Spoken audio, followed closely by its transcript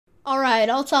Alright,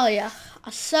 I'll tell you.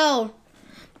 So,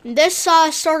 this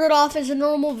started off as a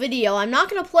normal video. I'm not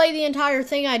going to play the entire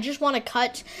thing. I just want to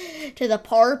cut to the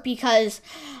part because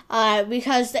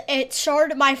it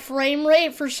started, my frame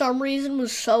rate for some reason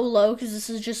was so low because this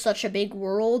is just such a big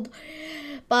world.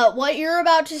 But what you're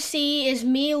about to see is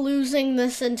me losing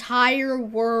this entire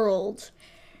world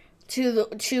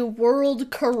to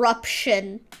world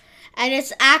corruption. And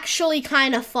it's actually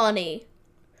kind of funny.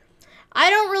 I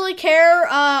don't really care.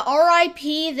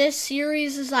 RIP this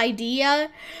series' idea.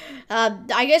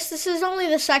 I guess this is only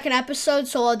the second episode,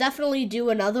 so I'll definitely do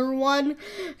another one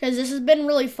because this has been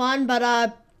really fun.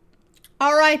 But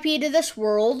RIP to this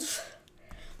world.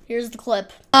 Here's the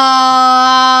clip.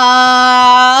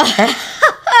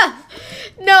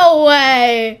 No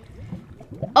way.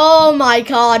 Oh my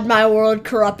god, my world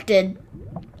corrupted.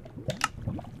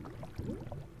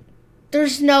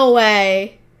 There's no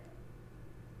way.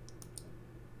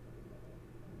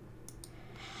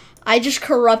 I just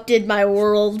corrupted my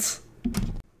world.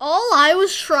 All I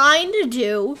was trying to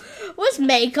do was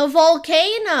make a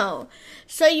volcano.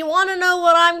 So you want to know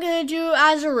what I'm going to do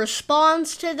as a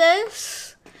response to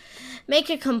this? Make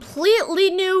a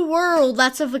completely new world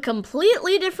that's of a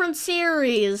completely different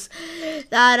series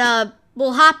that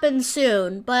will happen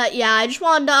soon. But yeah, I just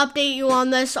wanted to update you on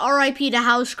this. RIP to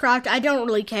Housecraft. I don't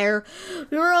really care.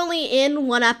 We were only in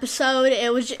one episode.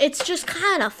 It's just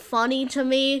kind of funny to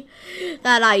me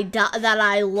that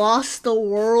I lost the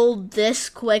world this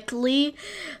quickly.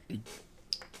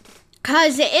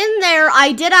 Cause in there,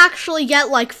 I did actually get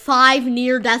like 5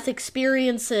 near-death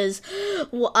experiences,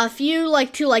 a few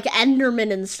to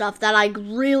Enderman and stuff that I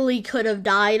really could have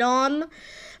died on.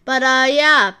 But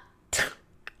yeah.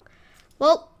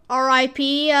 Well, RIP.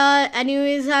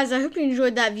 Anyways, guys, I hope you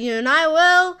enjoyed that video, and I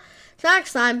will. See you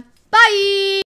next time. Bye!